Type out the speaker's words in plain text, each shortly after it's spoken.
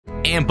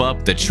Amp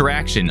up the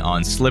traction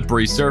on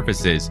slippery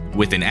surfaces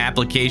with an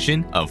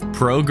application of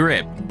Pro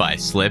Grip by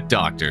Slip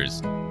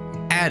Doctors.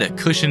 Add a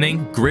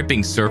cushioning,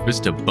 gripping surface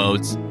to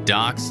boats,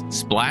 docks,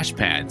 splash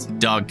pads,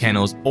 dog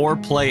kennels, or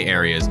play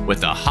areas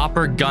with a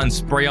hopper gun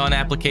spray-on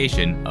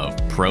application of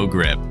Pro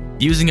Grip.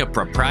 Using a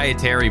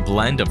proprietary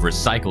blend of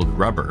recycled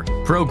rubber,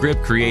 Pro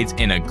Grip creates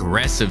an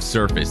aggressive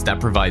surface that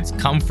provides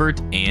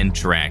comfort and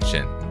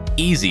traction.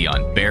 Easy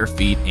on bare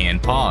feet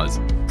and paws,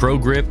 Pro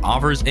Grip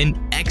offers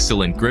an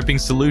excellent gripping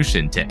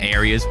solution to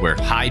areas where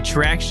high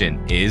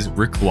traction is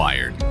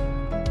required.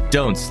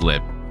 Don't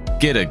slip,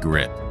 get a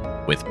grip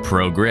with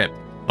Pro Grip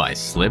by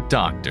Slip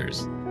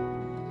Doctors.